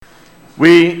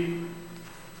We're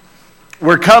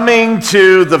coming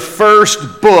to the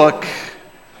first book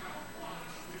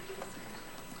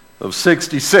of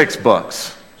 66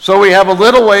 books. So we have a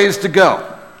little ways to go.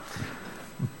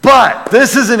 But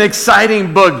this is an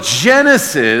exciting book.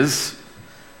 Genesis,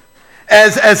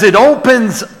 as it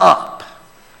opens up,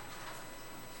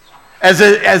 as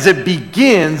it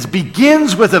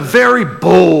begins with a very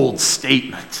bold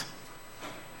statement.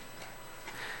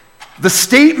 The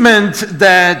statement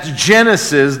that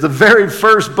Genesis, the very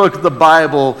first book of the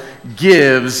Bible,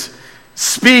 gives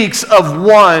speaks of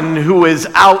one who is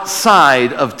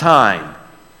outside of time.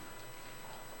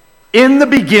 In the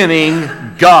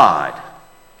beginning, God.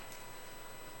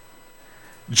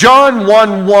 John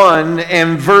 1:1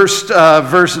 and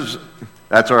verses,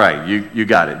 that's all right, you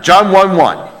got it. John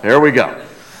 1:1, there we go.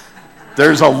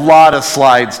 There's a lot of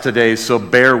slides today, so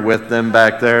bear with them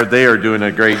back there. They are doing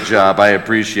a great job. I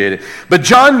appreciate it. But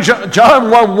John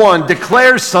 1:1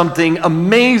 declares something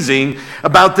amazing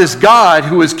about this God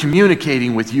who is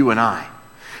communicating with you and I.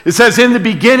 It says, in the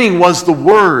beginning was the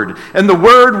Word, and the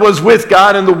Word was with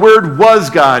God, and the Word was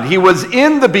God. He was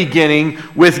in the beginning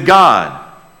with God.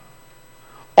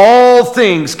 All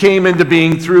things came into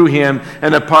being through him,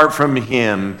 and apart from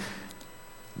him,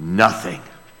 nothing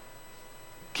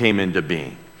came into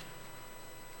being.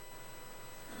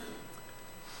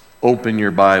 Open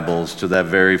your Bibles to that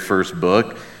very first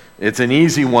book. It's an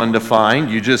easy one to find.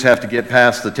 You just have to get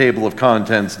past the table of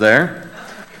contents there.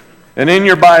 And in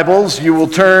your Bibles, you will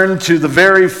turn to the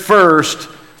very first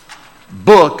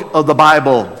book of the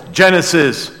Bible,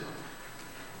 Genesis.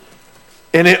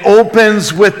 And it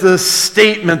opens with this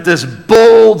statement, this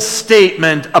bold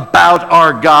statement about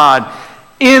our God.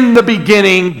 In the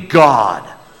beginning, God.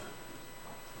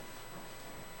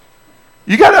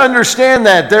 You got to understand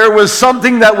that there was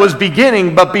something that was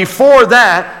beginning, but before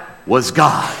that was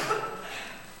God.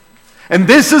 And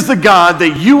this is the God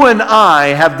that you and I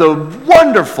have the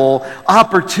wonderful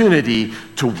opportunity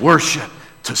to worship,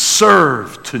 to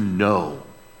serve, to know.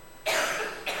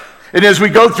 And as we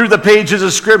go through the pages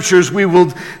of Scriptures, we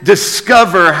will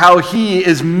discover how he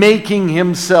is making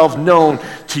himself known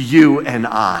to you and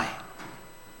I.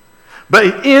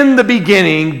 But in the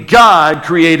beginning, God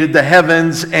created the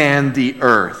heavens and the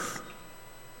earth.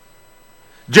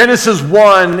 Genesis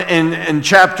 1 and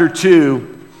chapter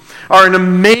 2 are an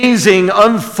amazing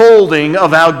unfolding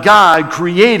of how God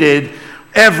created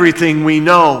everything we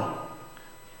know.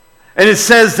 And it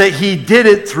says that he did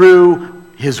it through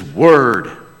his word.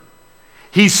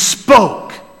 He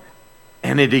spoke,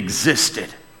 and it existed.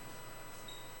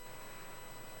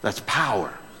 That's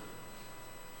power.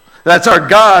 That's our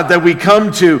God that we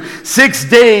come to. 6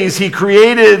 days he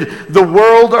created the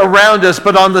world around us,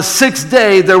 but on the sixth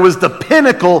day there was the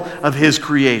pinnacle of his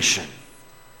creation.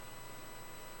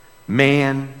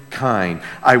 Mankind.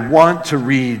 I want to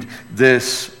read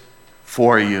this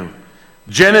for you.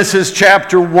 Genesis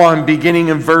chapter 1, beginning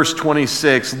in verse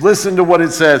 26. Listen to what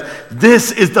it says.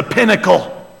 This is the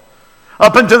pinnacle.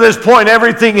 Up until this point,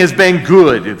 everything has been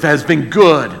good. It has been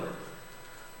good.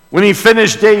 When he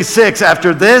finished day 6,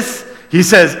 after this, he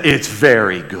says, it's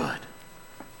very good.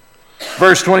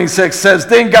 Verse 26 says,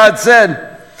 then God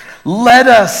said, let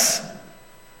us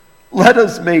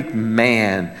make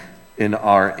man in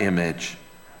our image,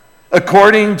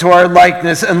 according to our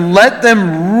likeness, and let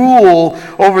them rule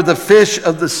over the fish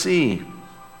of the sea,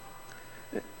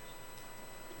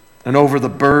 and over the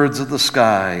birds of the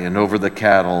sky, and over the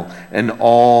cattle, and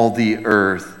all the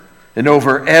earth, and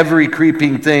over every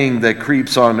creeping thing that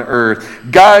creeps on earth.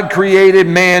 God created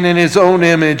man in his own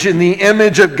image. In the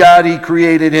image of God he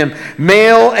created him.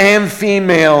 Male and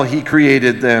female he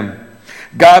created them.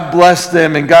 God blessed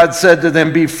them, and God said to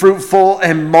them, be fruitful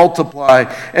and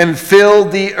multiply, and fill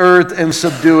the earth and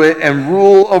subdue it, and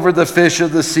rule over the fish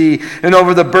of the sea, and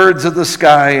over the birds of the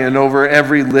sky, and over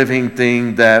every living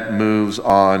thing that moves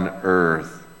on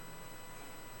earth.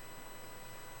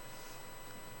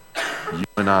 You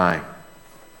and I,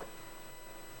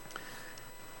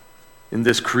 in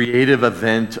this creative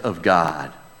event of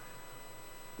God,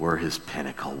 were his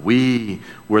pinnacle. We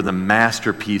were the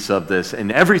masterpiece of this,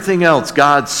 and everything else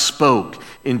God spoke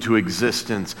into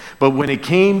existence. But when it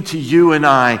came to you and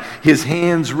I, his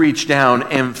hands reached down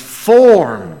and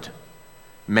formed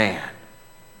man.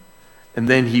 And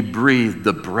then he breathed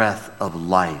the breath of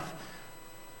life.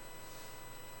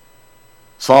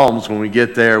 Psalms, when we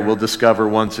get there, we'll discover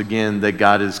once again that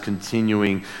God is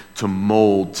continuing to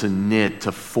mold, to knit,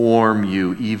 to form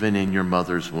you even in your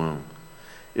mother's womb.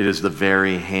 It is the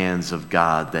very hands of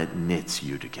God that knits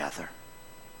you together.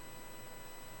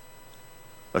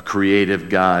 a creative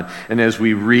God. And as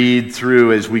we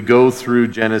go through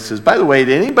Genesis, by the way,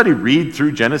 did anybody read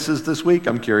through Genesis this week?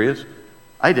 I'm curious.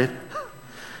 I did.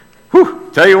 Whew,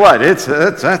 tell you what,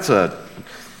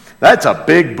 that's a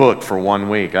big book for 1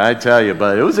 week, I tell you,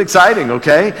 but it was exciting,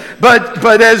 okay?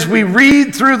 But as we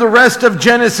read through the rest of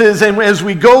Genesis and as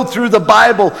we go through the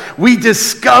Bible, we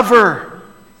discover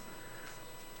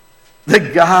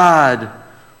that God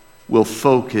will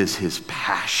focus his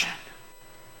passion,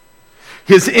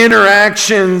 his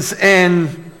interactions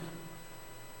on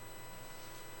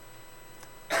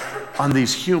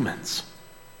these humans,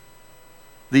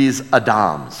 these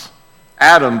Adams.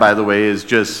 Adam, by the way, is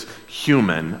just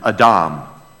human, Adam.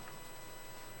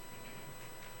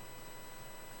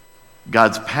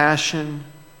 God's passion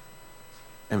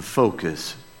and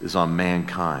focus is on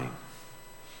mankind.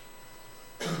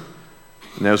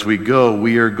 And as we go,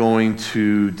 we are going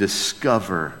to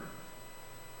discover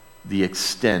the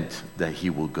extent that he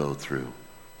will go through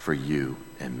for you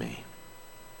and me.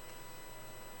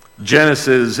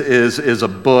 Genesis is a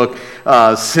book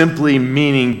simply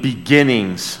meaning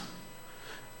beginnings.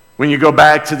 When you go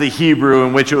back to the Hebrew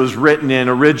in which it was written in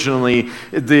originally,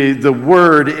 the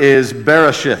word is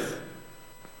Bereshith.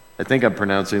 I think I'm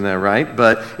pronouncing that right,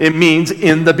 but it means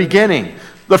in the beginning.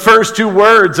 The first two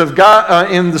words of God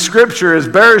in the scripture is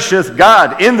Bereshith,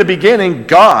 God. In the beginning,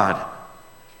 God.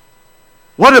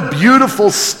 What a beautiful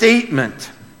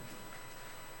statement.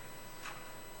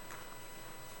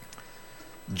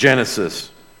 Genesis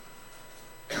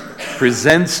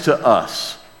presents to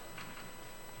us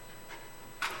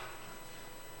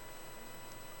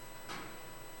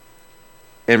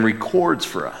and records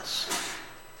for us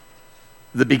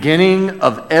the beginning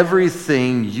of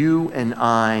everything you and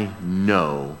I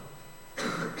know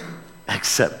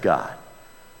except God,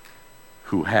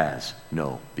 who has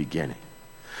no beginning.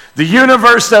 The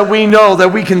universe that we know,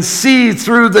 that we can see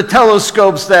through the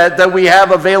telescopes that we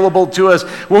have available to us,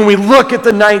 when we look at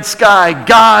the night sky,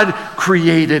 God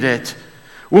created it.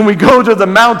 When we go to the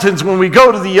mountains, when we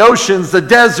go to the oceans, the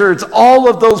deserts, all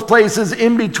of those places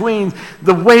in between,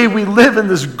 the way we live in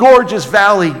this gorgeous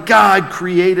valley, God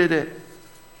created it.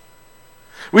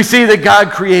 We see that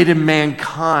God created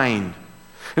mankind.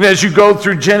 And as you go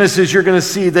through Genesis, you're going to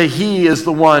see that he is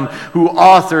the one who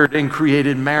authored and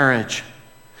created marriage.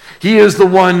 He is the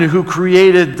one who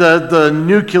created the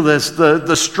nucleus,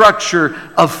 the structure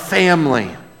of family,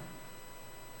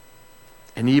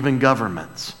 and even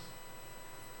governments.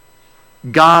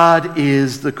 God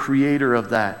is the creator of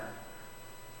that.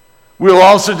 We'll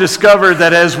also discover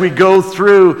that as we go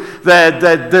through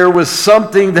that there was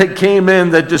something that came in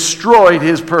that destroyed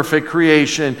his perfect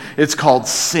creation. It's called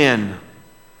sin.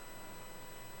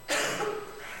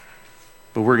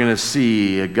 But we're going to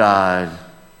see a God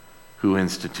who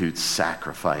institutes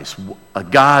sacrifice. A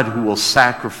God who will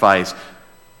sacrifice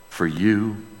for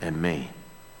you and me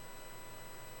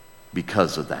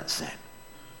because of that sin.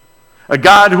 A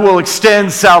God who will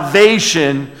extend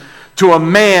salvation to a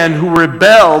man who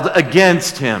rebelled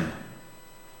against him.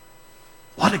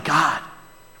 What a God.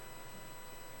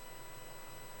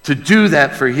 To do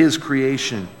that for his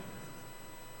creation.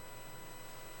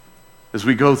 As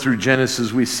we go through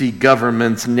Genesis, we see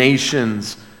governments,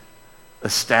 nations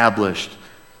established.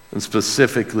 And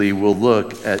specifically, we'll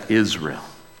look at Israel.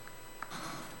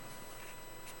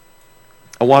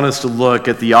 I want us to look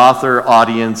at the author,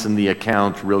 audience, and the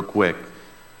account real quick.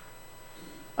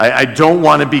 I don't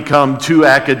want to become too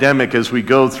academic as we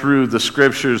go through the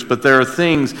scriptures, but there are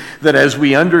things that as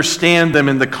we understand them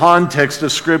in the context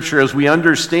of scripture, as we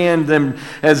understand them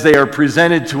as they are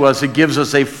presented to us, it gives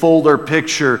us a fuller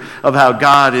picture of how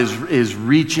God is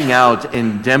reaching out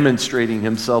and demonstrating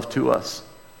himself to us.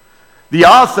 The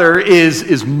author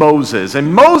is Moses,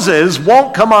 and Moses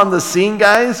won't come on the scene,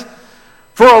 guys,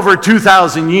 for over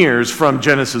 2,000 years from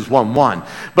Genesis 1:1.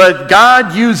 But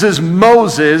God uses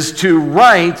Moses to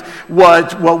write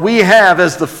what we have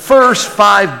as the first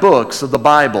 5 books of the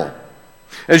Bible.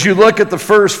 As you look at the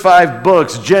first 5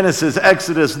 books, Genesis,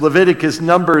 Exodus, Leviticus,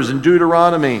 Numbers, and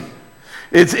Deuteronomy,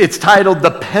 it's titled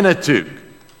the Pentateuch.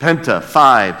 Penta,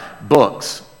 5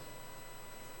 books.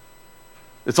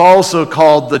 It's also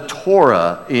called the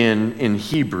Torah in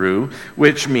Hebrew,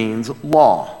 which means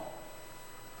law.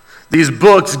 These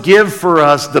books give for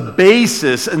us the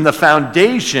basis and the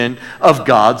foundation of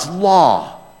God's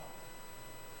law.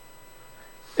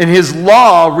 And his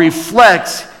law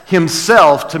reflects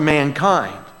himself to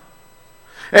mankind.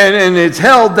 And it's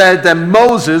held that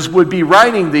Moses would be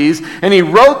writing these, and he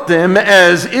wrote them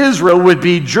as Israel would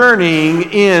be journeying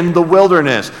in the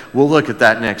wilderness. We'll look at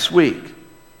that next week.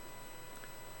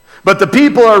 But the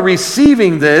people are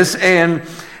receiving this, and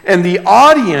And the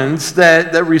audience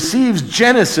that receives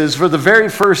Genesis for the very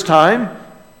first time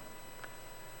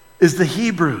is the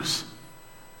Hebrews.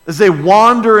 As they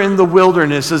wander in the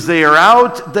wilderness, as they are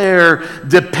out there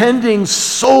depending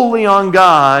solely on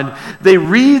God, they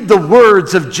read the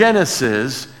words of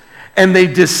Genesis and they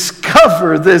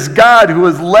discover this God who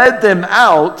has led them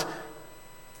out,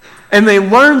 and they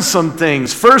learn some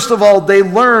things. First of all, they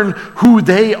learn who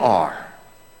they are.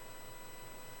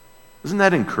 Isn't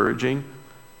that encouraging?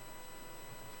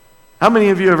 How many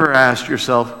of you ever asked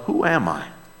yourself, who am I?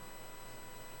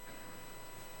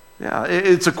 Yeah,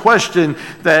 it's a question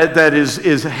that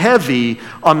is heavy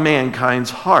on mankind's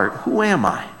heart. Who am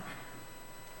I?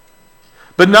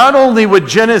 But not only would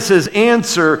Genesis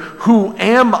answer, who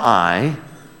am I?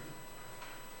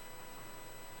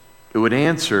 It would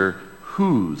answer,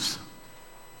 whose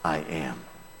I am.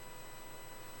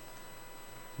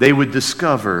 They would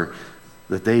discover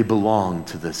that they belong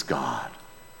to this God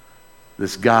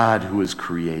who has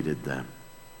created them.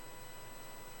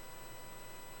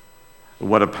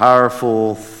 What a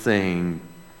powerful thing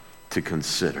to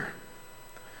consider.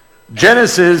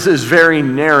 Genesis is very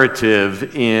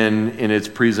narrative in its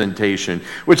presentation,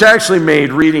 which actually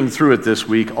made reading through it this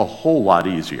week a whole lot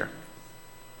easier.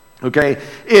 Okay?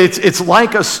 It's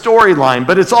like a storyline,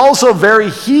 but it's also very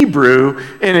Hebrew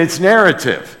in its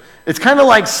narrative. It's kind of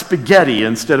like spaghetti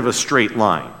instead of a straight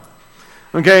line.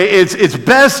 Okay, it's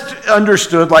best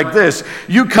understood like this.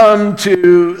 You come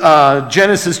to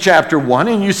Genesis chapter 1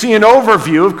 and you see an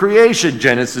overview of creation.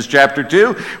 Genesis chapter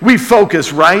 2, we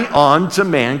focus right on to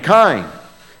mankind.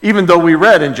 Even though we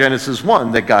read in Genesis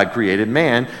 1 that God created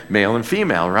man, male and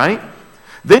female, right?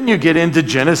 Then you get into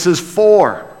Genesis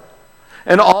 4.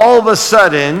 And all of a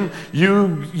sudden,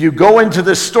 you go into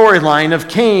the storyline of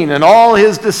Cain and all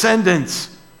his descendants.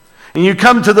 And you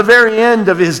come to the very end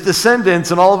of his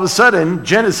descendants, and all of a sudden,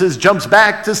 Genesis jumps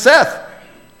back to Seth,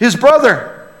 his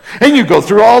brother. And you go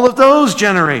through all of those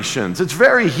generations. It's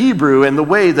very Hebrew in the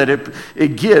way that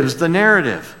it gives the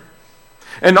narrative.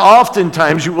 And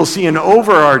oftentimes, you will see an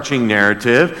overarching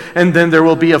narrative, and then there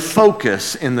will be a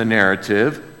focus in the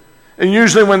narrative. And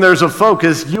usually when there's a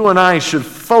focus, you and I should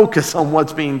focus on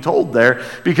what's being told there,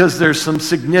 because there's some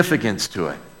significance to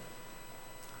it.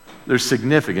 There's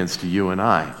significance to you and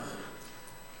I,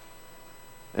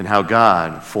 and how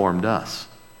God formed us.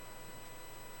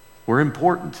 We're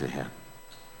important to Him.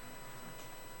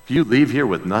 If you leave here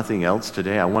with nothing else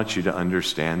today, I want you to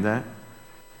understand that.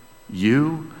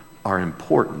 You are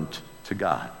important to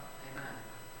God.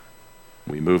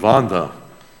 We move on, though.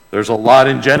 There's a lot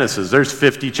in Genesis. There's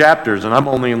 50 chapters, and I'm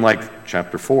only in like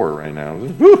chapter 4 right now.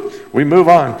 Woo! We move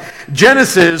on.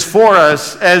 Genesis for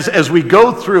us, as we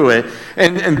go through it,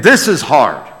 and this is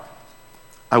hard.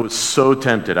 I was so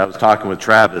tempted. I was talking with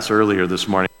Travis earlier this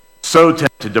morning. So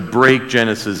tempted to break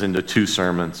Genesis into 2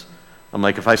 sermons. I'm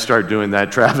like, if I start doing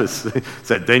that, Travis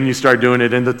said, then you start doing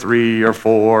it into 3 or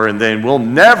 4, and then we'll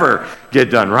never get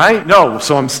done, right? No,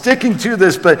 so I'm sticking to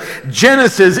this, but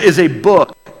Genesis is a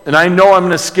book. And I know I'm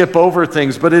going to skip over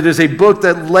things, but it is a book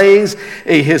that lays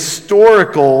a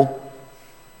historical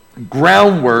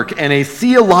groundwork and a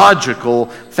theological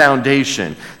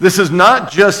foundation. This is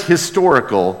not just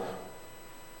historical.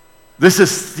 This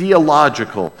is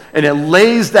theological, and it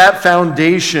lays that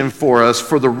foundation for us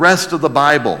for the rest of the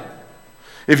Bible.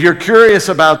 If you're curious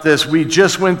about this, we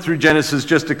just went through Genesis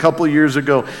just a couple years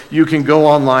ago. You can go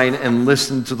online and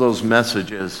listen to those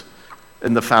messages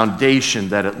and the foundation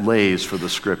that it lays for the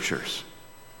Scriptures.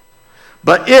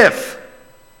 But if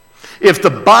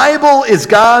the Bible is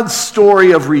God's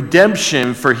story of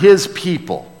redemption for His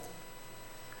people,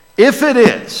 if it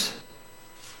is,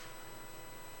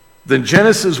 then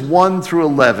Genesis 1 through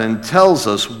 11 tells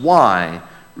us why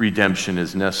redemption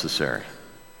is necessary.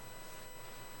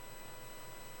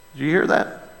 Did you hear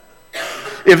that?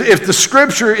 If the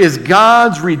Scripture is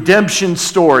God's redemption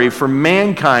story for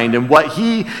mankind and what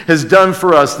He has done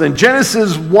for us, then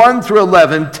Genesis 1 through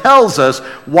 11 tells us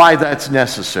why that's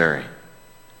necessary.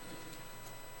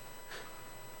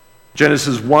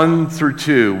 Genesis 1 through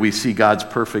 2, we see God's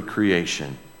perfect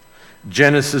creation.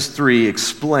 Genesis 3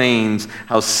 explains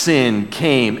how sin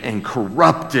came and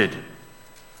corrupted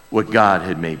what God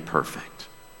had made perfect.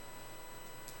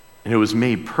 And it was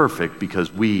made perfect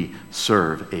because we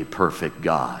serve a perfect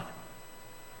God.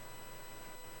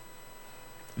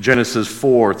 Genesis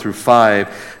 4 through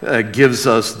 5 gives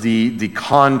us the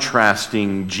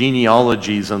contrasting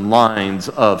genealogies and lines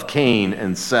of Cain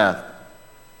and Seth.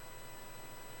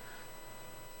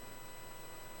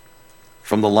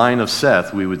 From the line of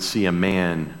Seth, we would see a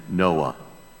man, Noah.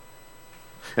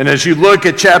 And as you look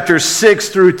at chapters 6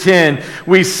 through 10,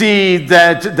 we see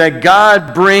that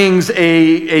God brings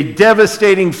a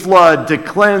devastating flood to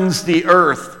cleanse the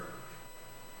earth.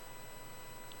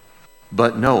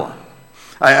 But Noah.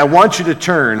 I want you to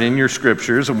turn in your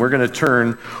scriptures, and we're going to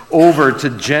turn over to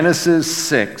Genesis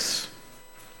 6.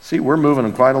 See, we're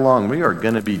moving quite along. We are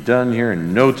going to be done here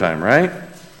in no time, right?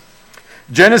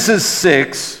 Genesis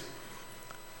 6,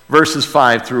 verses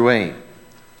 5 through 8.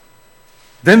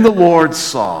 Then the Lord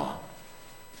saw.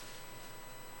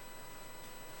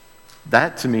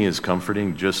 That to me is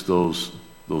comforting, just those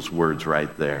words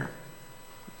right there.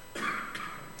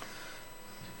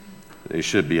 They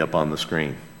should be up on the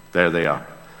screen. There they are.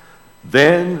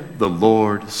 Then the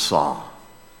Lord saw.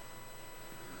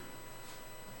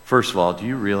 First of all, do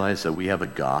you realize that we have a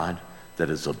God that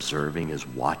is observing, is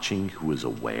watching, who is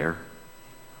aware?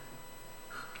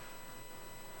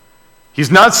 He's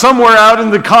not somewhere out in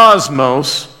the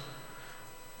cosmos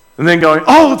and then going,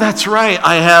 oh, that's right,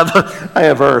 I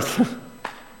have earth.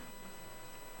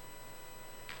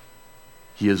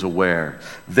 He is aware.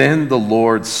 Then the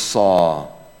Lord saw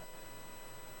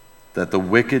that the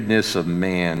wickedness of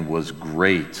man was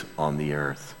great on the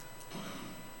earth,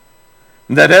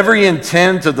 and that every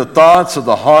intent of the thoughts of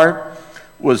the heart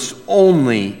was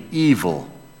only evil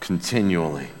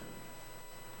continually.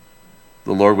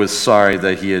 The Lord was sorry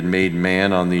that he had made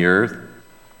man on the earth,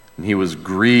 and he was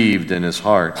grieved in his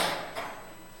heart.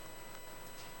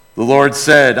 The Lord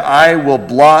said, I will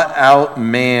blot out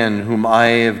man whom I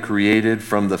have created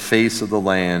from the face of the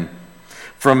land,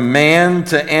 from man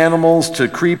to animals to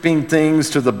creeping things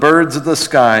to the birds of the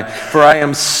sky, for I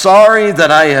am sorry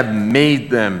that I have made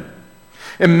them.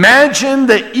 Imagine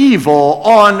the evil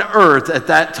on earth at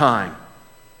that time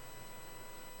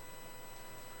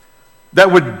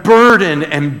that would burden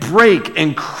and break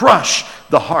and crush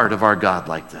the heart of our God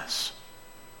like this.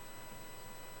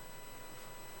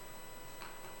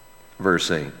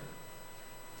 Verse 8.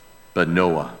 But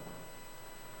Noah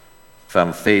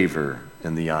found favor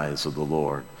in the eyes of the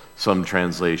Lord. Some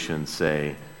translations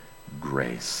say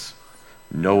grace.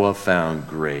 Noah found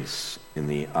grace in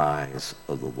the eyes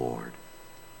of the Lord.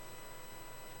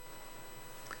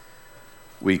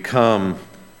 We come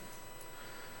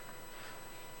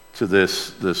to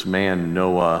this man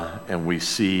Noah, and we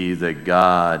see that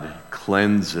God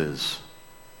cleanses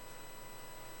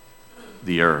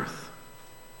the earth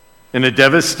in a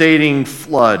devastating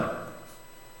flood.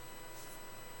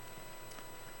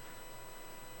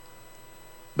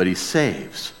 But he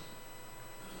saves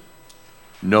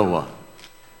Noah,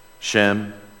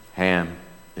 Shem, Ham,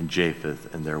 and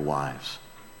Japheth and their wives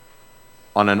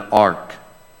on an ark.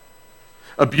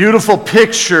 A beautiful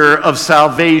picture of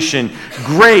salvation,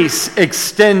 grace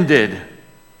extended.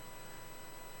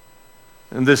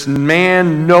 And this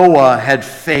man Noah had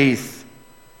faith.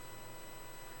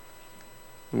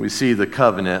 We see the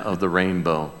covenant of the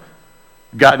rainbow.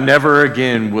 God never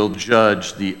again will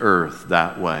judge the earth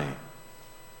that way.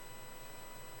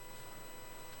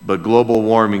 But global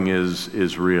warming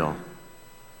is real.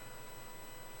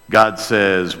 God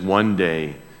says one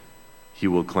day he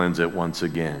will cleanse it once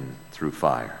again through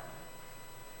fire.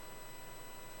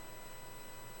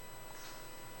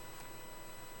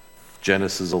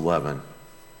 Genesis 11.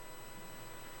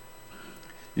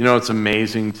 You know, it's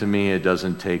amazing to me it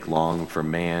doesn't take long for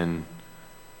man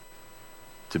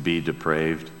to be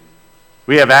depraved.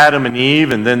 We have Adam and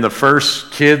Eve, and then the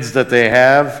first kids that they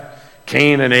have,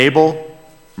 Cain and Abel,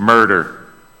 murder.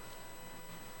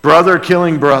 Brother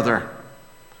killing brother.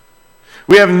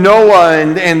 We have Noah,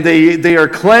 and they are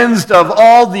cleansed of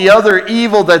all the other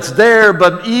evil that's there,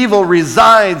 but evil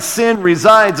resides, sin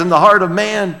resides in the heart of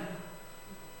man.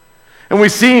 And we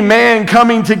see man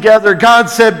coming together. God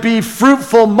said, be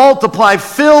fruitful, multiply,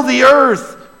 fill the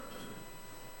earth.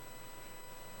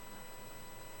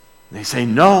 And they say,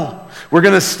 no, we're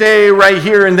going to stay right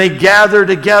here. And they gather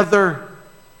together,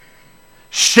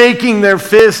 shaking their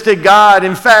fist at God.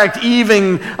 In fact,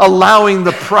 even allowing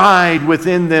the pride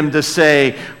within them to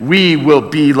say, we will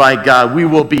be like God. We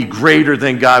will be greater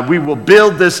than God. We will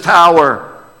build this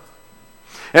tower.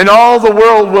 And all the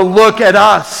world will look at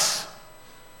us.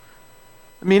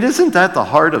 I mean, isn't that the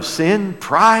heart of sin?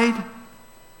 Pride?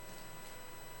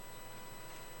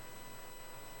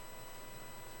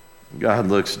 God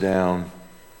looks down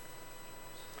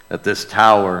at this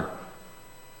tower,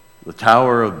 the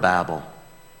Tower of Babel.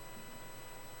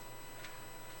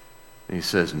 And he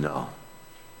says, no,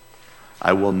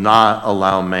 I will not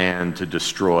allow man to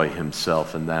destroy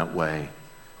himself in that way.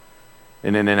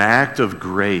 And in an act of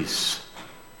grace,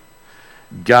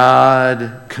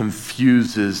 God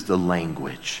confuses the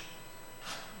language.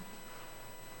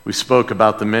 We spoke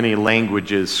about the many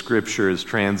languages Scripture is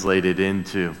translated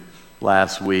into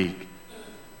last week.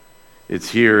 It's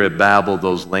here at Babel,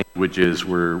 those languages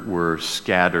were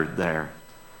scattered there.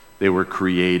 They were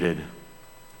created.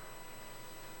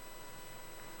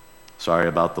 Sorry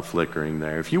about the flickering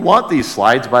there. If you want these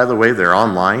slides, by the way, they're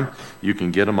online. You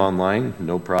can get them online,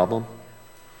 no problem.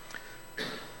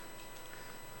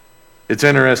 It's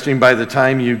interesting, by the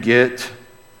time you get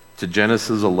to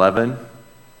Genesis 11,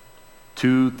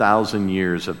 2,000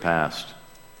 years have passed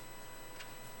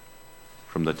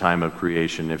from the time of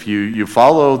creation. If you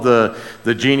follow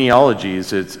the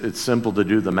genealogies, it's simple to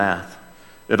do the math.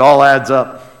 It all adds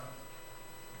up.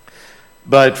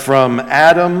 But from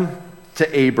Adam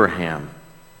to Abraham,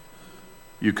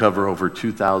 you cover over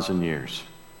 2,000 years.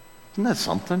 Isn't that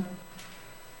something?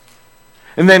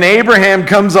 And then Abraham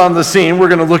comes on the scene. We're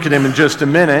going to look at him in just a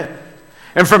minute.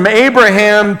 And from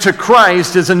Abraham to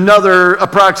Christ is another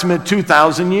approximate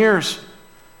 2,000 years.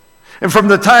 And from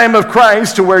the time of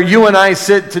Christ to where you and I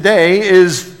sit today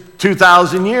is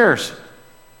 2,000 years.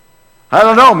 I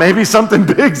don't know, maybe something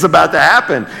big's about to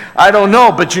happen. I don't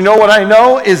know, but you know what I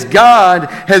know is God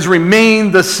has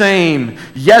remained the same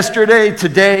yesterday,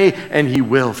 today, and He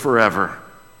will forever.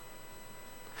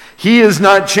 He has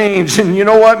not changed, and you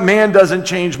know what? Man doesn't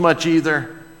change much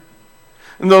either.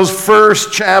 In those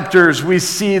first chapters, we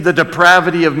see the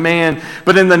depravity of man,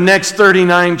 but in the next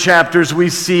 39 chapters, we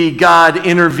see God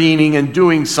intervening and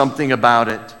doing something about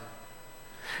it.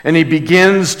 And He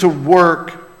begins to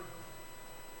work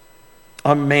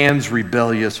on man's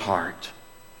rebellious heart.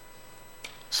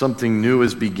 Something new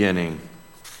is beginning.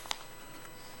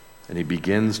 And He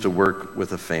begins to work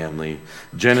with a family.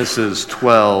 Genesis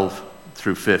 12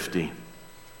 through 50.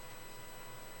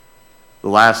 The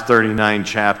last 39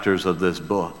 chapters of this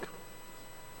book.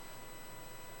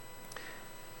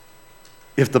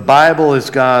 If the Bible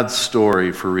is God's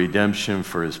story for redemption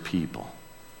for His people,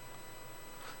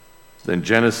 then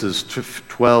Genesis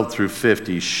 12 through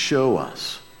 50 show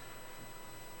us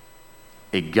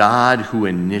a God who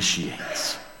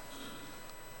initiates.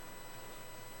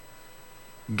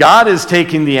 God is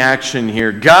taking the action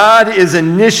here. God is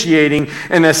initiating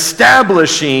and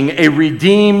establishing a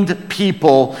redeemed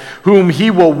people whom He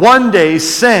will one day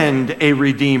send a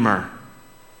Redeemer.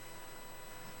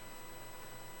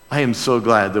 I am so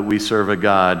glad that we serve a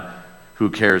God who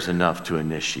cares enough to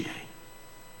initiate.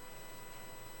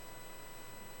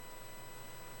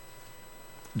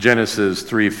 Genesis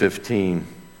 3:15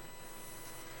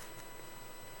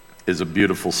 is a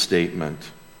beautiful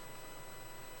statement.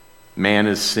 Man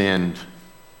has sinned.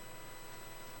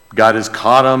 God has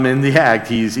caught him in the act.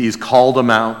 He's called him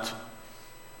out.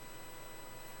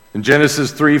 And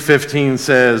Genesis 3:15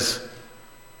 says,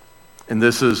 and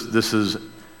this is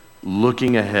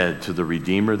looking ahead to the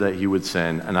Redeemer that He would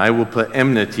send, and I will put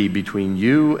enmity between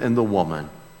you and the woman,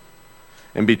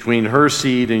 and between her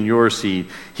seed and your seed.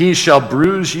 He shall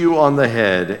bruise you on the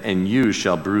head, and you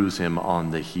shall bruise him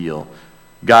on the heel.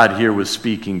 God here was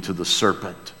speaking to the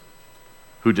serpent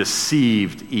who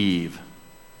deceived Eve.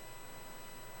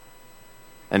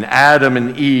 And Adam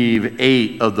and Eve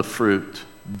ate of the fruit,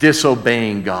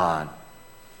 disobeying God.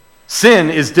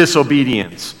 Sin is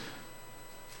disobedience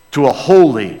to a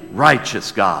holy,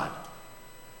 righteous God.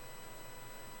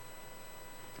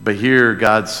 But here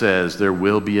God says, there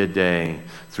will be a day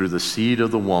through the seed of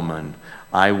the woman,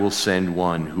 I will send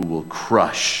one who will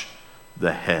crush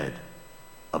the head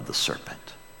of the serpent.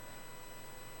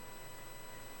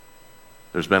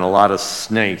 There's been a lot of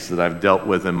snakes that I've dealt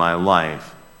with in my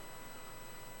life.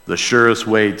 The surest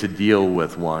way to deal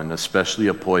with one, especially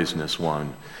a poisonous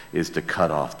one, is to cut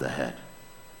off the head.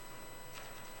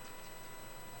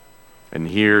 And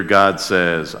here God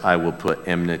says, I will put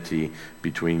enmity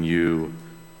between you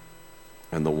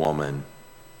and the woman,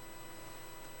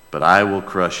 but I will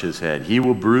crush his head. He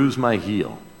will bruise my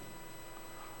heel.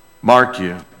 Mark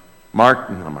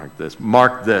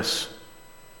this.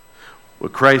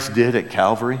 What Christ did at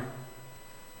Calvary,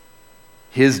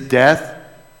 His death,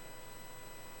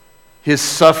 His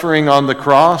suffering on the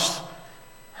cross,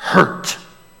 hurt.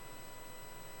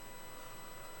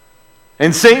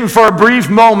 And Satan, for a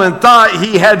brief moment, thought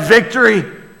he had victory.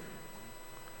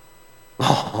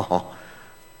 Oh,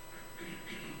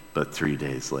 but 3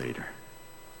 days later,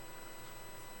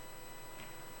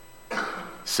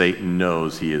 Satan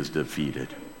knows he is defeated.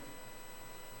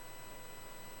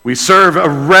 We serve a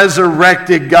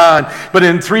resurrected God. But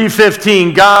in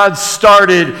 3:15, God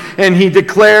started and He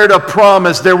declared a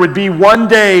promise. There would be one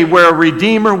day where a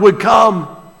Redeemer would come.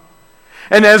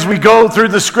 And as we go through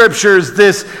the Scriptures,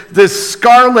 this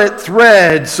scarlet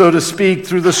thread, so to speak,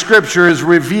 through the Scripture is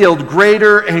revealed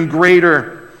greater and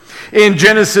greater. In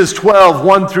Genesis 12,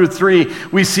 1 through 3,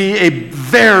 we see a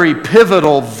very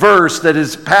pivotal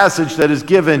passage that is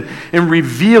given in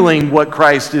revealing what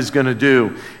Christ is going to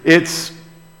do. It's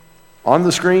on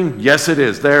the screen? Yes, it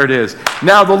is. There it is.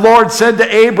 Now the Lord said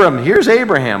to Abram, here's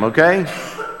Abraham, okay?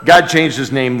 God changed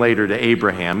his name later to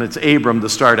Abraham. It's Abram to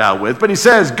start out with. But he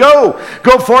says, go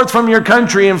forth from your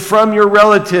country and from your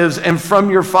relatives and from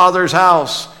your father's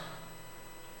house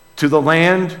to the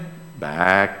land,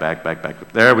 back.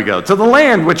 There we go. To the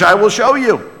land which I will show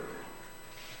you.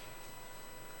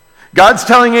 God's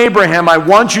telling Abraham, I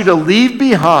want you to leave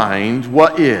behind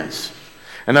what is,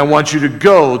 and I want you to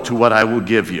go to what I will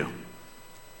give you.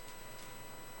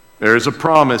 There's a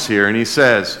promise here, and he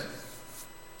says,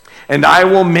 and I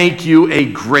will make you a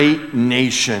great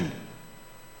nation.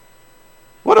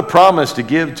 What a promise to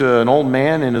give to an old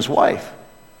man and his wife.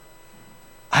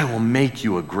 I will make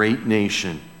you a great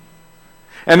nation,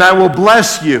 and I will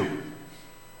bless you,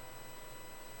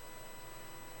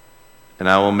 and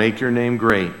I will make your name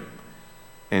great,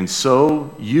 and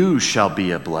so you shall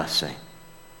be a blessing.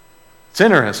 It's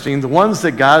interesting. The ones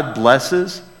that God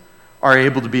blesses are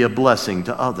able to be a blessing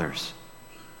to others.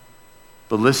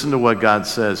 But listen to what God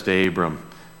says to Abram.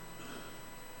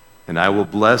 And I will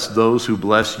bless those who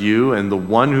bless you, and the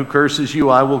one who curses you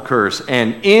I will curse.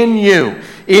 And in you,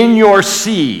 in your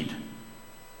seed,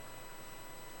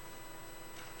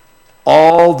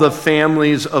 all the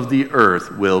families of the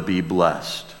earth will be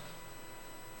blessed.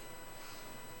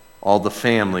 All the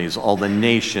families, all the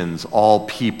nations, all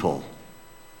people.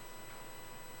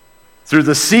 Through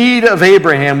the seed of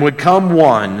Abraham would come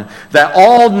one that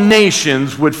all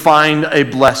nations would find a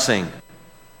blessing.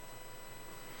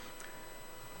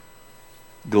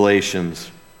 Galatians.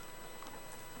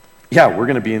 Yeah, we're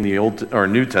going to be in the Old or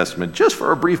New Testament just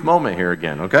for a brief moment here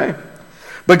again, okay?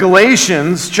 But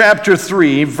Galatians chapter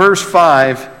 3, verse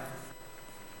 5.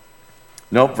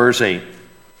 Nope, verse 8.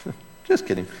 Just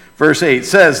kidding. Verse 8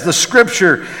 says, the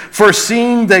scripture,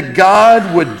 foreseeing that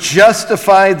God would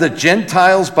justify the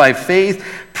Gentiles by faith,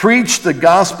 preached the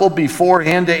gospel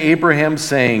beforehand to Abraham,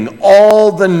 saying,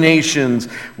 all the nations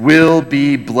will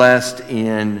be blessed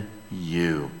in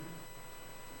you.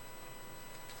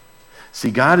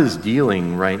 See, God is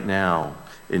dealing right now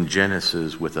in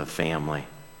Genesis with a family,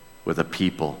 with a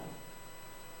people.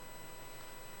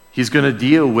 He's going to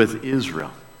deal with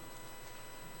Israel.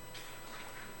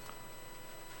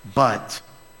 But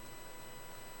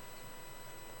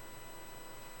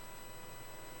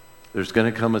there's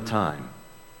going to come a time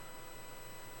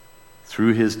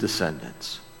through his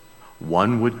descendants,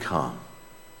 one would come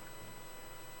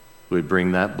who would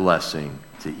bring that blessing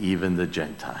to even the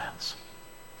Gentiles.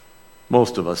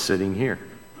 Most of us sitting here.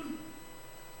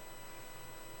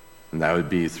 And that would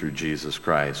be through Jesus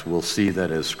Christ. We'll see that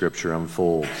as Scripture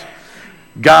unfolds.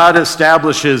 God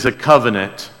establishes a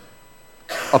covenant,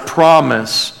 a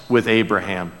promise with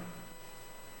Abraham.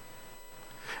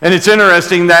 And it's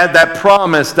interesting that that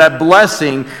promise, that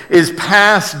blessing, is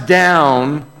passed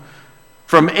down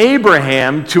from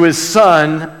Abraham to his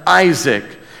son Isaac.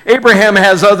 Abraham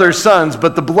has other sons,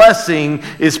 but the blessing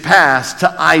is passed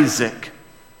to Isaac.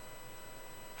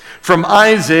 From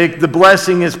Isaac, the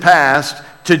blessing is passed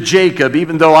to Jacob,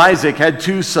 even though Isaac had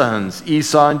two sons,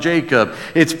 Esau and Jacob.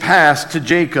 It's passed to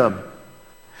Jacob.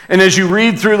 And as you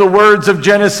read through the words of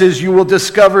Genesis, you will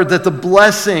discover that the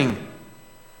blessing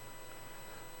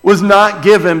was not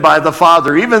given by the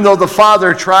father. Even though the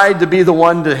father tried to be the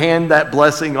one to hand that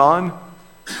blessing on,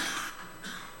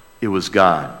 it was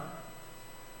God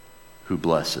who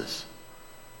blesses.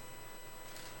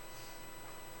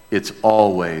 It's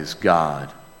always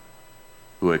God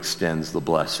who extends the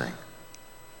blessing.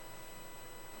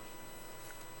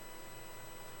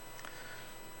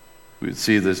 We would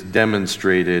see this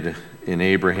demonstrated in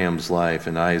Abraham's life,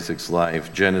 in Isaac's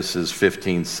life. Genesis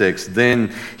 15:6.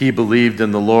 Then he believed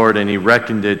in the Lord, and he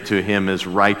reckoned it to him as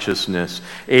righteousness.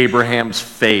 Abraham's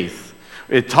faith.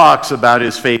 It talks about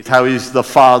his faith, how he's the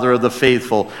father of the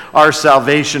faithful. Our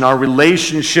salvation, our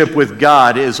relationship with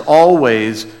God has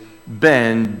always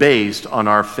been based on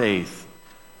our faith.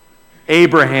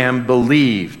 Abraham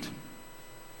believed,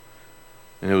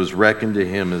 and it was reckoned to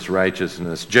him as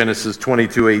righteousness. Genesis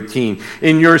 22:18.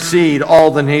 In your seed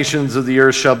all the nations of the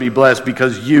earth shall be blessed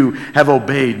because you have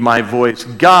obeyed my voice.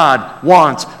 God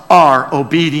wants our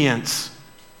obedience.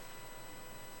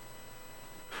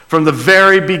 From the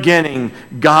very beginning,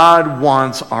 God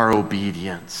wants our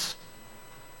obedience.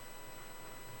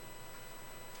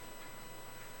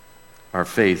 Our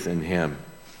faith in him.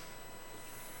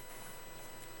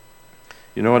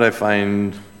 You know what I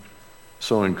find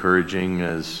so encouraging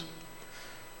as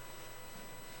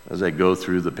I go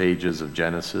through the pages of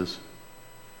Genesis?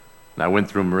 And I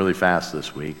went through them really fast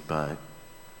this week, but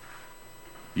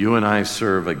you and I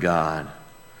serve a God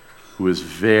who is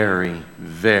very,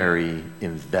 very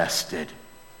invested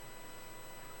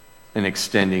in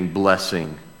extending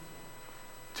blessing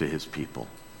to his people,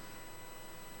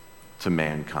 to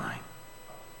mankind.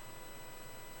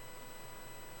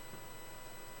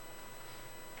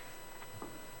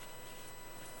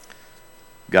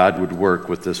 God would work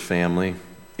with this family,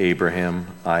 Abraham,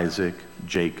 Isaac,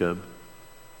 Jacob.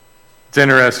 It's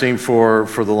interesting, for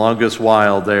the longest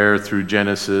while there through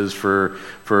Genesis, for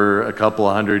a couple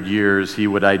of hundred years, he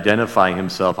would identify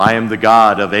himself. I am the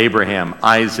God of Abraham,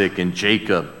 Isaac, and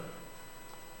Jacob.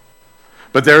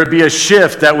 But there would be a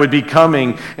shift that would be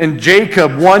coming, and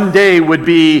Jacob one day would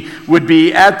be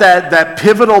at that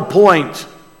pivotal point.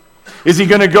 Is he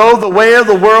going to go the way of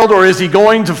the world, or is he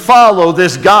going to follow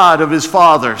this God of his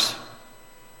fathers?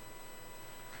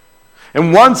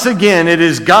 And once again, it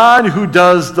is God who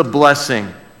does the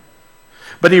blessing.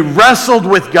 But he wrestled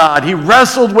with God. He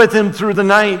wrestled with him through the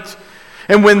night.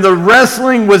 And when the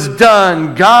wrestling was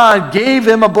done, God gave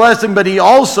him a blessing, but he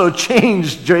also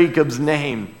changed Jacob's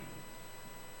name.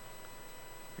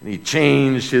 And he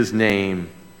changed his name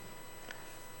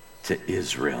to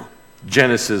Israel.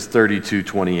 Genesis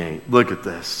 32:28. Look at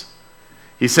this.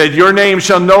 He said, your name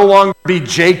shall no longer be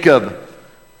Jacob,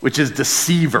 which is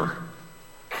deceiver.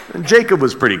 And Jacob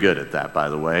was pretty good at that, by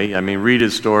the way. I mean, read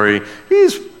his story.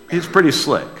 He's pretty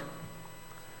slick.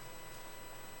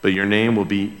 But your name will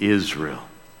be Israel,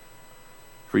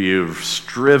 for you've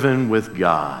striven with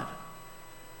God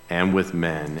and with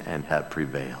men and have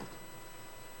prevailed.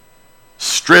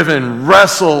 Striven,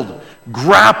 wrestled,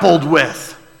 grappled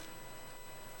with.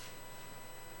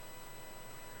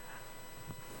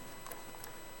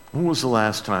 When was the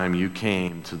last time you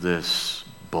came to this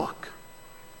book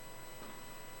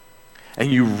and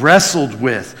you wrestled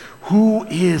with, who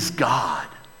is God?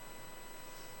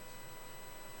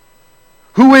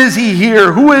 Who is he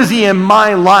here? Who is he in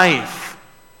my life?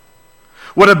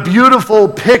 What a beautiful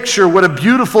picture, what a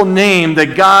beautiful name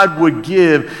that God would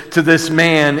give to this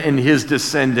man and his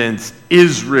descendants,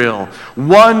 Israel.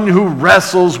 One who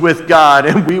wrestles with God,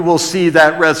 and we will see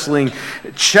that wrestling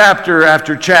chapter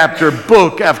after chapter,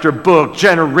 book after book,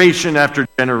 generation after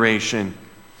generation.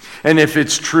 And if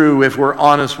it's true, if we're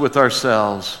honest with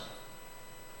ourselves,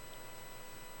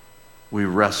 we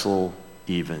wrestle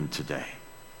even today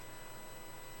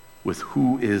with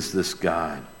who is this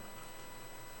God.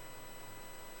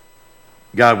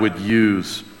 God would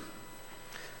use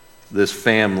this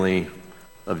family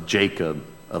of Jacob,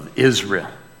 of Israel.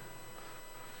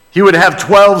 He would have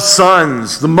 12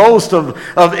 sons, the most of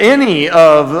any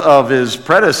of his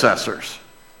predecessors.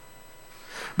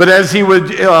 But as he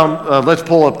would, let's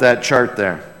pull up that chart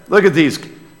there. Look at these.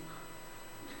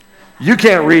 You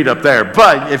can't read up there,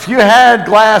 but if you had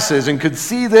glasses and could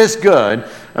see this good,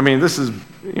 I mean, this is,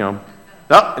 oh,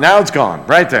 now it's gone,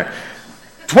 right there.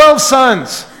 12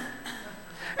 sons.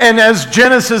 And as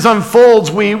Genesis unfolds,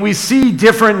 we see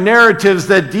different narratives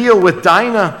that deal with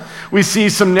Dinah. We see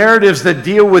some narratives that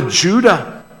deal with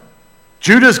Judah.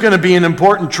 Judah's going to be an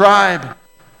important tribe.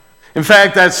 In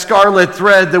fact, that scarlet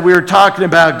thread that we were talking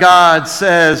about, God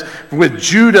says, with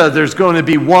Judah, there's going to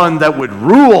be one that would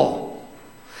rule.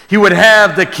 He would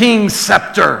have the king's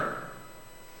scepter.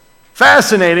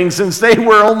 Fascinating, since they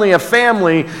were only a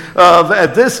family of,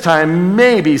 at this time,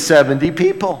 maybe 70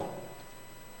 people.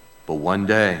 But one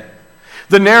day,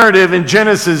 the narrative in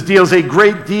Genesis deals a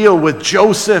great deal with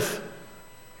Joseph.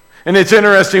 And it's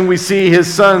interesting, we see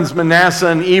his sons, Manasseh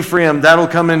and Ephraim. That'll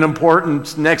come in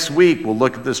importance next week. We'll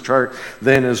look at this chart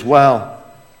then as well.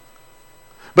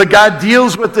 But God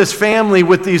deals with this family,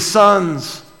 with these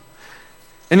sons.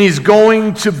 And he's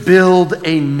going to build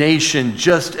a nation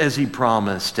just as he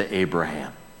promised to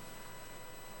Abraham.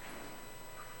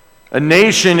 A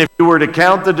nation, if you were to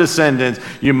count the descendants,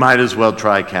 you might as well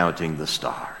try counting the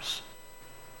stars.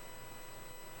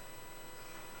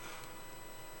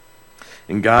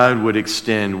 And God would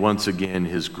extend once again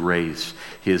his grace,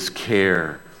 his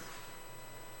care,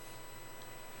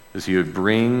 as he would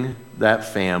bring that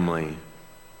family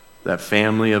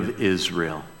of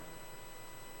Israel,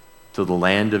 to the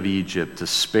land of Egypt to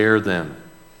spare them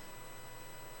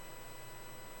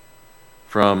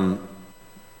from,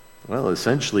 well,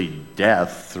 essentially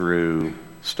death through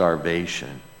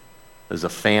starvation, as a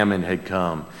famine had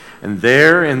come. And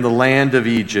there in the land of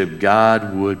Egypt,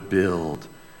 God would build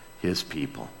his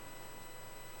people.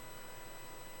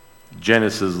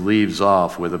 Genesis leaves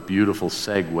off with a beautiful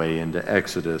segue into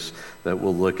Exodus that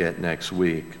we'll look at next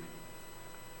week.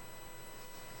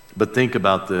 But think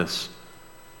about this.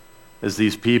 As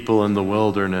these people in the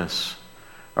wilderness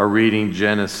are reading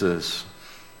Genesis,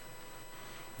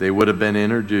 they would have been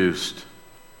introduced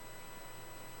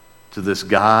to this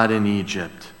God in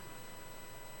Egypt.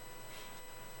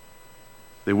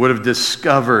 They would have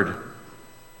discovered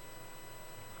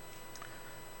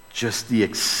just the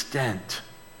extent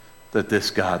that this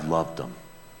God loved them.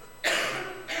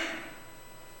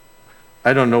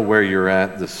 I don't know where you're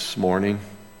at this morning.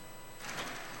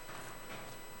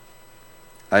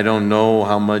 I don't know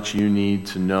how much you need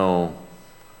to know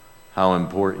how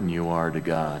important you are to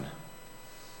God.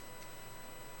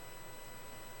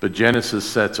 But Genesis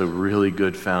sets a really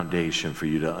good foundation for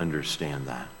you to understand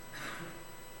that.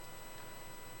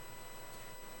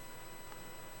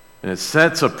 And it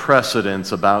sets a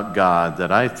precedence about God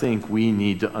that I think we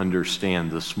need to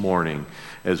understand this morning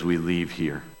as we leave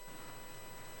here.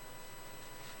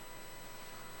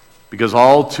 Because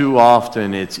all too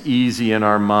often it's easy in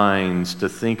our minds to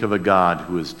think of a God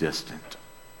who is distant.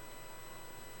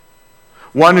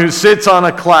 One who sits on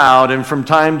a cloud and from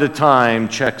time to time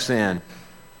checks in.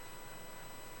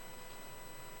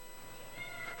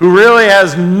 Who really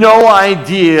has no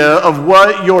idea of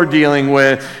what you're dealing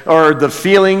with or the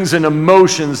feelings and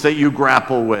emotions that you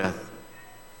grapple with.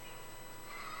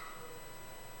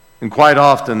 And quite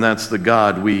often that's the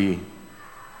God we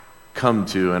come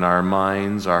to in our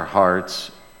minds, our hearts,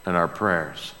 and our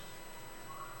prayers.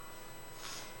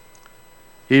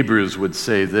 Hebrews would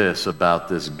say this about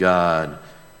this God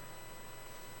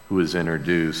who is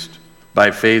introduced.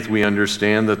 By faith we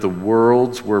understand that the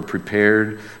worlds were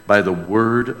prepared by the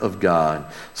word of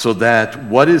God, so that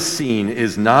what is seen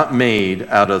is not made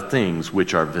out of things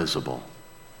which are visible.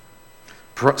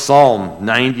 Psalm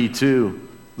 92,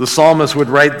 the psalmist would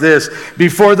write this: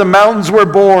 before the mountains were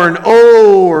born,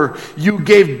 you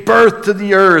gave birth to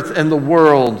the earth and the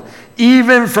world.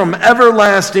 Even from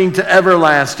everlasting to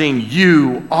everlasting,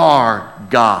 you are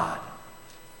God.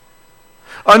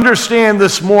 Understand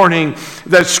this morning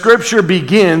that Scripture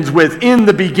begins with "in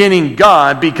the beginning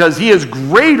God," because He is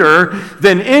greater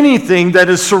than anything that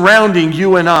is surrounding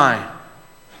you and I.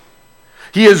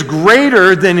 He is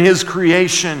greater than His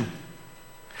creation.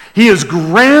 He is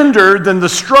grander than the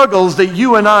struggles that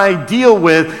you and I deal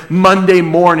with Monday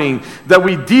morning, that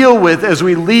we deal with as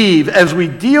we leave, as we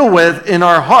deal with in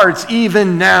our hearts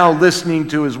even now listening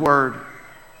to His Word.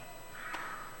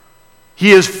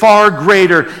 He is far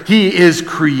greater. He is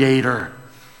creator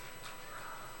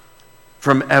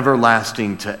from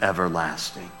everlasting to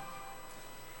everlasting.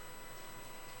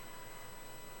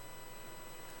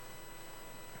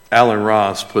 Alan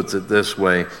Ross puts it this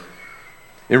way: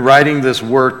 in writing this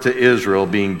work to Israel,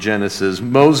 being Genesis,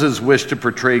 Moses wished to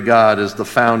portray God as the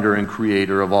founder and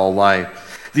creator of all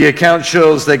life. The account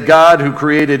shows that God who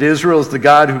created Israel is the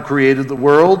God who created the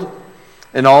world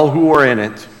and all who are in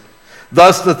it.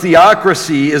 Thus, the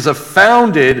theocracy is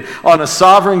founded on a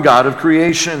sovereign God of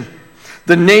creation.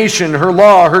 The nation, her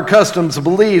law, her customs,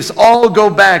 beliefs, all go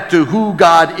back to who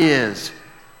God is.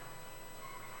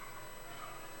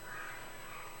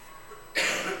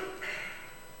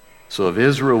 So if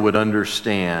Israel would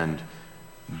understand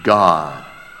God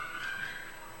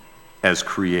as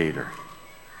creator,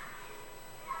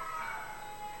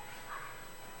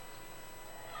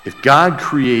 if God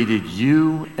created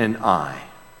you and I,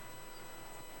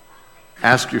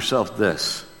 ask yourself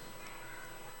this: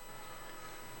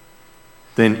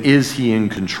 then is He in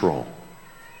control?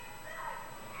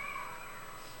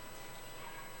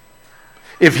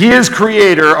 If He is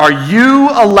creator, are you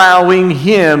allowing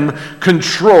Him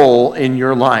control in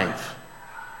your life?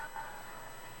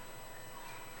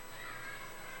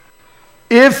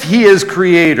 If He is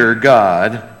creator,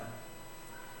 God,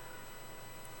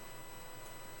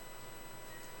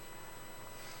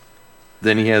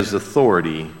 then He has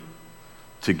authority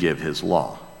to give His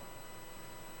law.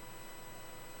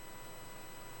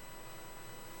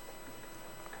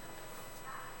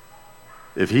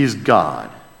 If He's God,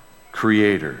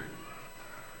 creator,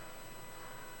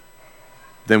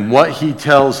 then what He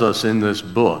tells us in this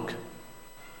book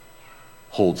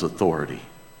holds authority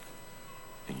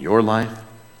in your life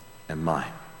and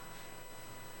mine.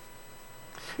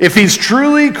 If He's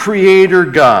truly creator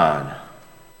God,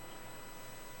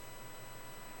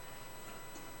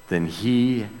 then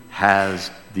He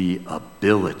has the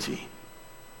ability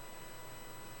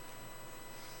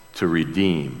to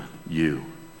redeem you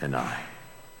and I.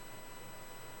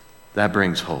 That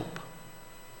brings hope.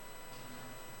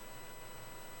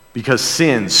 Because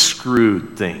sin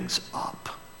screwed things up.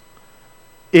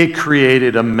 It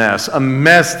created a mess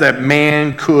that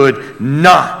man could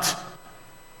not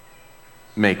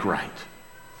make right.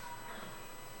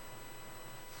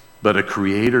 But a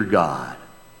creator God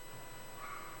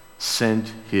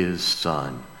sent his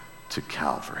Son to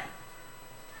Calvary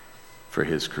for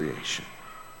his creation.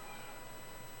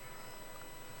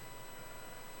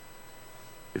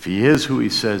 If he is who he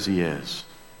says he is,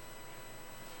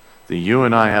 then you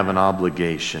and I have an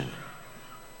obligation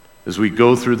as we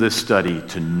go through this study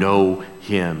to know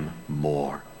him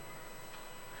more.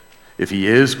 If he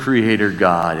is Creator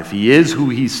God, if he is who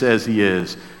he says he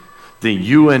is, then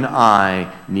you and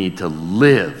I need to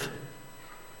live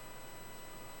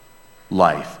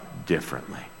life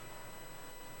differently.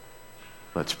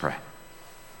 Let's pray.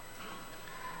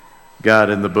 God,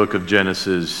 in the book of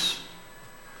Genesis,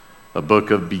 a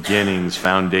book of beginnings,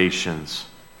 foundations,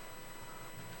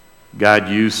 God,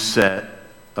 you set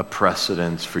a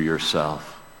precedence for yourself.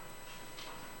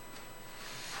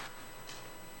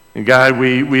 And God,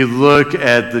 we look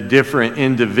at the different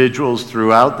individuals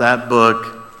throughout that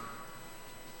book.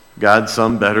 God,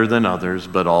 some better than others,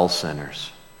 but all sinners.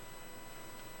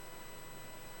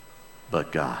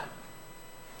 But God,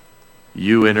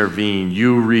 you intervene,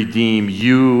 you redeem,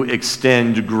 you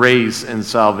extend grace and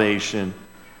salvation.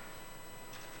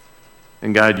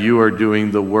 And God, you are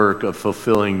doing the work of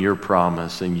fulfilling your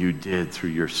promise, and you did through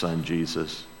your Son,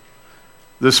 Jesus.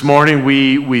 This morning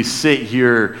we sit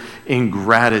here in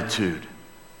gratitude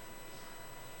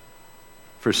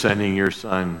for sending your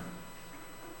Son.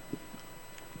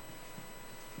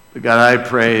 But God, I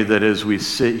pray that as we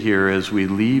sit here, as we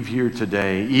leave here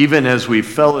today, even as we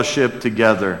fellowship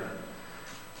together,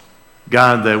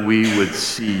 God, that we would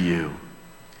see you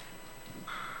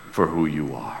for who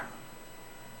you are.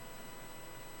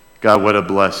 God, what a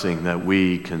blessing that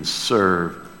we can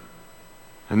serve.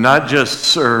 And not just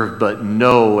serve, but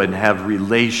know and have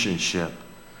relationship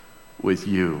with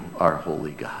you, our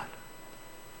holy God.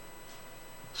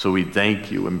 So we thank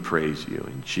you and praise you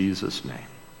in Jesus' name.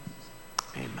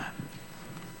 Amen.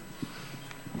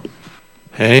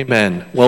 Amen. Well,